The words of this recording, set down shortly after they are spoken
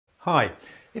Hi,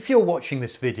 if you're watching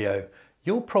this video,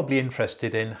 you're probably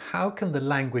interested in how can the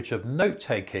language of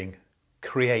note-taking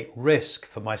create risk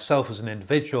for myself as an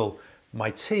individual,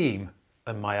 my team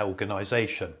and my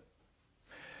organisation.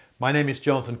 My name is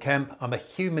Jonathan Kemp. I'm a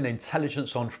human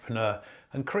intelligence entrepreneur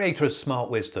and creator of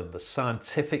SmartWisdom, the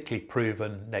scientifically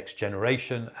proven next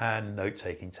generation and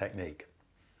note-taking technique.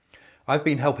 I've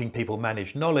been helping people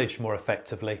manage knowledge more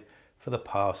effectively for the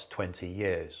past 20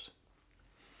 years.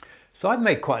 So I've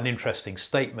made quite an interesting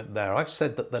statement there. I've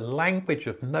said that the language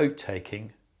of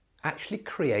note-taking actually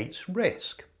creates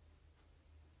risk.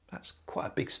 That's quite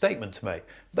a big statement to make,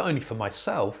 not only for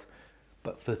myself,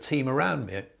 but for the team around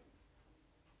me.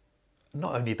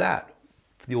 Not only that,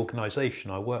 for the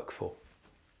organisation I work for.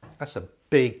 That's a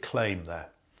big claim there.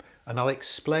 And I'll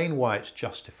explain why it's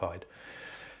justified.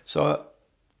 So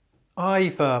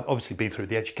I've obviously been through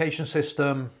the education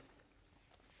system.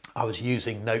 I was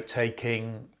using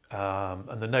note-taking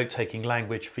and the note-taking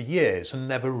language for years and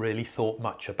never really thought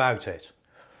much about it.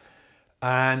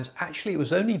 And actually it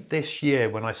was only this year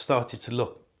when I started to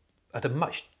look at a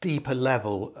much deeper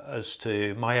level as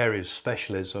to my area of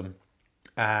specialism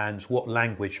and what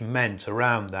language meant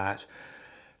around that,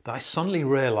 that I suddenly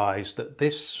realised that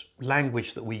this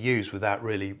language that we use without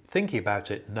really thinking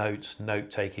about it, notes,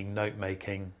 note-taking,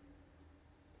 note-making,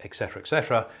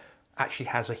 etc., actually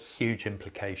has a huge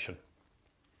implication.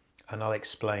 And I'll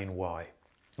explain why.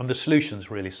 And the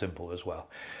solution's really simple as well.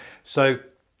 So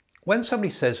when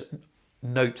somebody says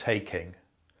note-taking,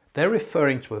 they're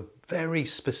referring to a very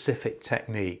specific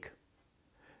technique.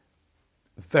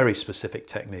 Very specific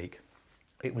technique.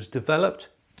 It was developed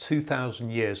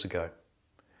 2,000 years ago.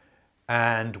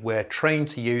 And we're trained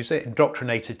to use it,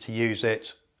 indoctrinated to use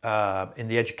it in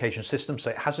the education system. So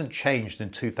it hasn't changed in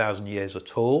 2,000 years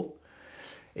at all.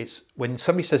 It's when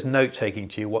somebody says note-taking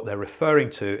to you, what they're referring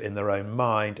to in their own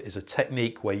mind is a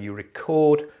technique where you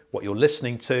record what you're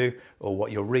listening to or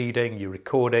what you're reading, you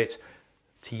record it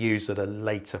to use at a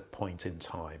later point in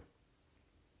time.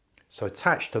 So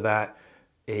attached to that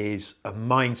is a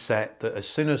mindset that as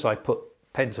soon as I put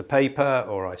pen to paper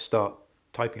or I start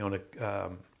typing on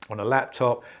a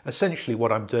laptop, essentially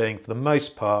what I'm doing for the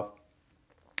most part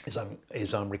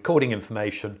is I'm recording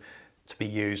information to be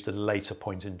used at a later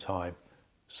point in time.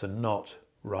 So not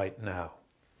right now.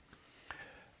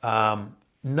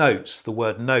 Notes, the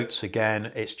word notes again,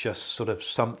 it's just sort of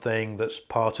something that's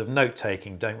part of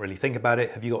note-taking. Don't really think about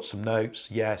it. Have you got some notes?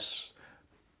 Yes.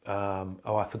 Oh,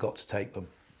 I forgot to take them.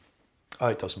 Oh,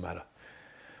 it doesn't matter.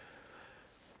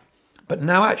 But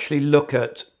now actually look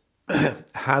at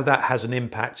how that has an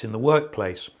impact in the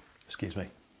workplace. Excuse me.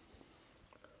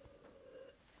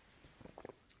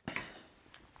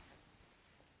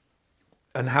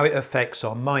 And how it affects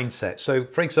our mindset. So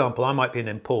for example, I might be in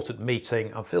an important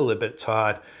meeting, I feel a bit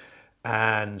tired,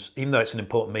 and even though it's an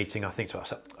important meeting, I think to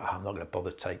myself, oh, I'm not going to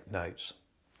bother to take notes.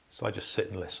 So I just sit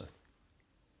and listen.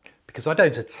 Because I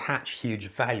don't attach huge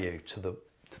value to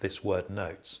this word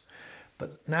notes.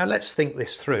 But now let's think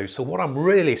this through. So what I'm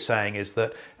really saying is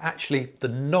that actually the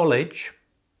knowledge,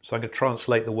 so I'm going to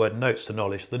translate the word notes to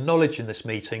knowledge, the knowledge in this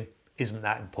meeting isn't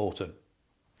that important.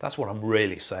 That's what I'm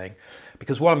really saying.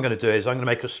 Because what I'm going to do is I'm going to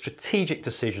make a strategic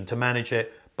decision to manage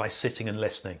it by sitting and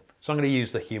listening. So I'm going to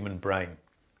use the human brain.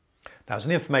 Now, as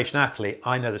an information athlete,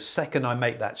 I know the second I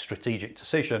make that strategic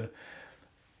decision,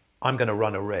 I'm going to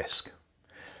run a risk.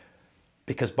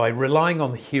 Because by relying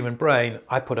on the human brain,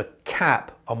 I put a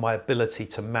cap on my ability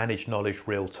to manage knowledge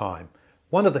real time.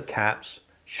 One of the caps,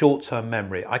 short-term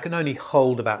memory. I can only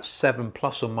hold about 7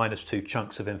 plus or minus 2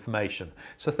 chunks of information.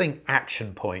 So think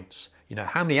action points. You know,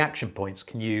 how many action points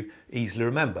can you easily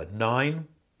remember? 9,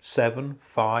 7,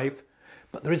 5,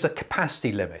 but there is a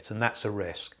capacity limit and that's a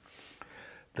risk.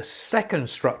 The second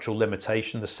structural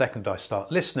limitation, the second I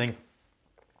start listening,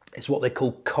 is what they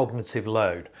call cognitive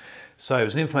load. So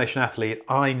as an information athlete,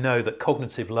 I know that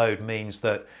cognitive load means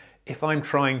that if I'm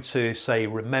trying to, say,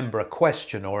 remember a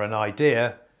question or an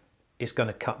idea, it's going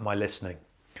to cut my listening.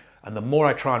 And the more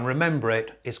I try and remember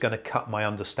it, it's going to cut my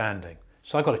understanding.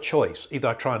 So I've got a choice. Either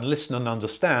I try and listen and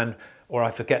understand, or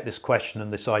I forget this question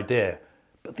and this idea.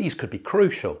 But these could be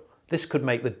crucial. This could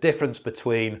make the difference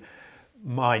between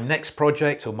my next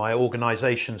project or my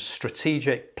organisation's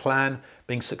strategic plan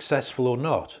being successful or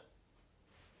not.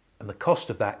 And the cost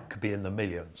of that could be in the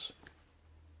millions.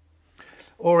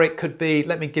 Or it could be,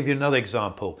 let me give you another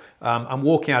example. I'm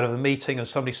walking out of a meeting and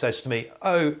somebody says to me,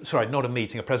 oh, sorry, not a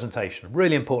meeting, a presentation, a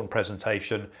really important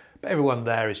presentation, but everyone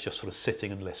there is just sort of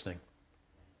sitting and listening.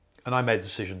 And I made the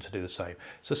decision to do the same.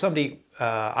 So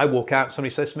I walk out,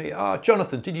 somebody says to me,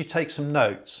 Jonathan, did you take some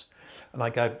notes? And I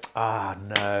go,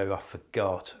 no, I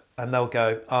forgot. and they'll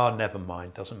go, "Ah, never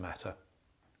mind, doesn't matter."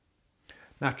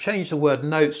 Now change the word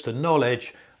notes to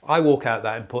knowledge. I walk out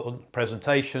that important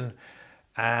presentation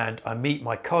and I meet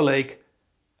my colleague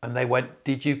and they went,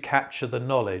 "Did you capture the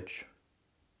knowledge?"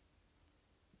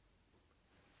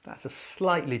 That's a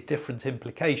slightly different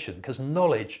implication, because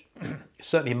knowledge,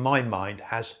 certainly in my mind,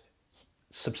 has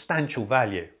substantial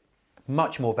value,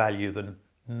 much more value than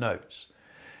notes.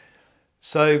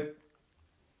 So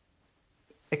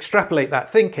extrapolate that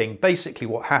thinking. Basically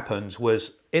what happened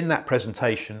was, in that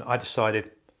presentation, I decided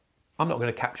I'm not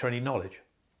going to capture any knowledge.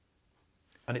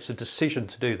 And it's a decision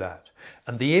to do that.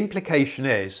 And the implication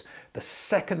is, the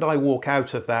second I walk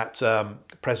out of that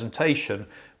presentation,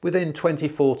 within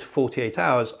 24 to 48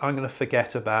 hours, I'm going to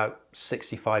forget about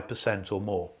 65% or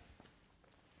more.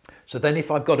 So then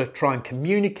if I've got to try and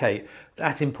communicate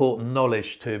that important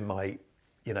knowledge to my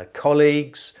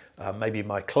colleagues, maybe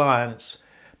my clients,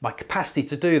 my capacity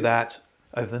to do that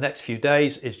over the next few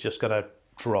days is just going to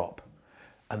drop.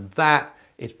 And that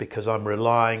is because I'm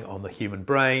relying on the human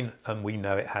brain, and we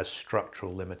know it has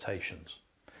structural limitations.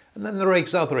 And then there are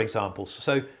other examples.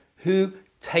 So who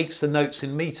takes the notes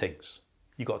in meetings?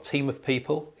 You've got a team of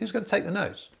people. Who's going to take the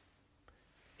notes?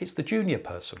 It's the junior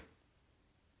person,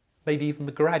 maybe even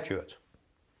the graduate.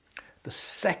 The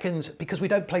second, because we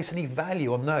don't place any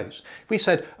value on notes. If we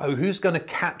said, "Oh, who's going to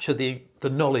capture the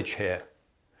knowledge here?"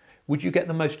 Would you get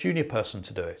the most junior person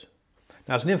to do it?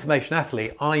 Now, as an information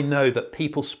athlete, I know that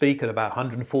people speak at about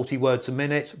 140 words a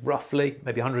minute, roughly,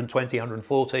 maybe 120,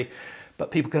 140,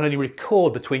 but people can only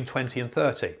record between 20 and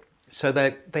 30. So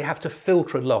they have to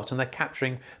filter a lot, and they're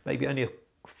capturing maybe only a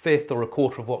fifth or a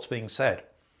quarter of what's being said.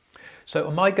 So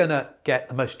am I going to get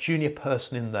the most junior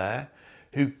person in there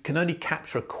who can only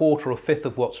capture a quarter or fifth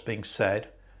of what's being said,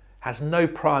 has no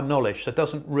prior knowledge, so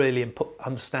doesn't really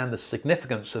understand the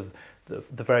significance of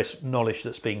the various knowledge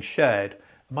that's being shared?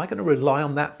 Am I going to rely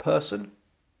on that person?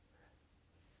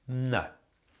 No.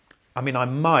 I mean, I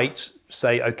might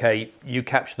say, "Okay, you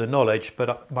capture the knowledge,"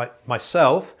 but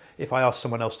myself, if I ask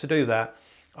someone else to do that,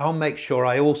 I'll make sure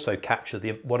I also capture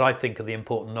what I think are the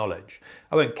important knowledge.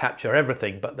 I won't capture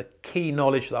everything, but the key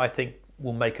knowledge that I think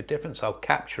will make a difference, I'll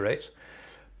capture it,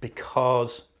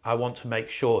 because I want to make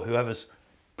sure whoever's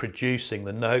producing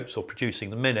the notes or producing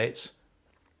the minutes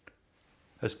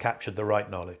has captured the right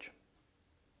knowledge.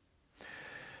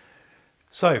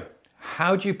 So,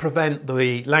 how do you prevent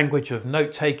the language of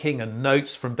note-taking and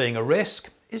notes from being a risk?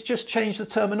 Is just change the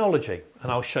terminology, and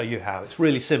I'll show you how. It's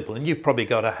really simple, and you've probably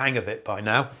got a hang of it by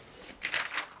now.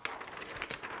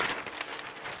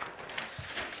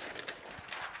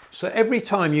 So every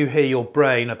time you hear your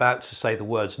brain about to say the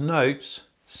words notes,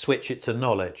 switch it to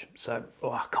knowledge. So,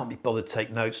 "Oh, I can't be bothered to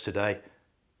take notes today."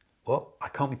 What? I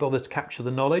can't be bothered to capture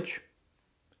the knowledge?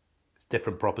 It's a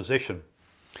different proposition.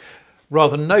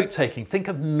 Rather than note-taking, think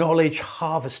of knowledge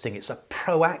harvesting. It's a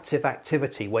proactive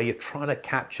activity where you're trying to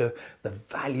capture the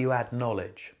value-add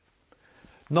knowledge.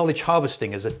 Knowledge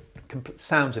harvesting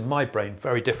sounds in my brain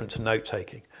very different to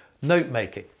note-taking.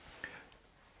 Note-making,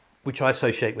 which I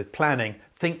associate with planning,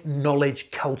 think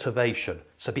knowledge cultivation.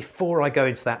 So before I go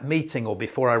into that meeting, or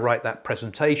before I write that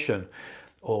presentation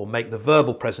or make the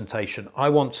verbal presentation, I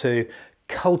want to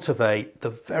cultivate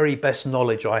the very best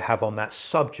knowledge I have on that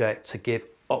subject to give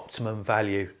optimum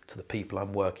value to the people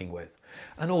I'm working with,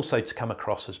 and also to come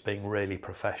across as being really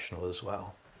professional as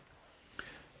well.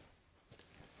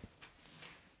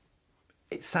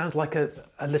 It sounds like a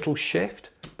little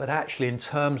shift, but actually in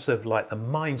terms of like the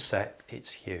mindset,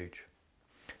 it's huge.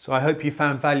 So I hope you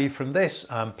found value from this.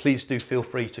 Please do feel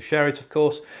free to share it, of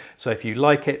course. So if you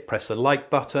like it, press the like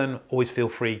button. Always feel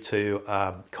free to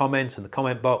comment in the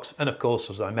comment box. And of course,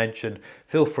 as I mentioned,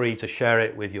 feel free to share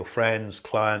it with your friends,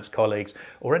 clients, colleagues,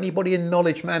 or anybody in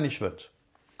knowledge management,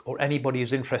 or anybody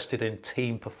who's interested in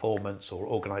team performance or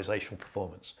organizational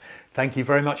performance. Thank you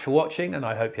very much for watching, and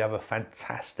I hope you have a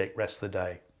fantastic rest of the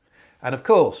day. And of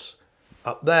course,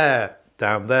 up there,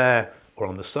 down there, or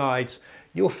on the sides,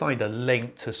 you'll find a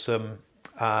link to some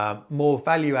more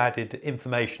value-added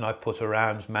information I've put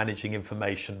around managing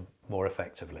information more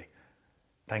effectively.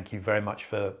 Thank you very much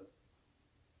for,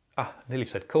 nearly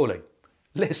said calling,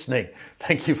 listening.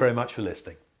 Thank you very much for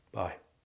listening. Bye.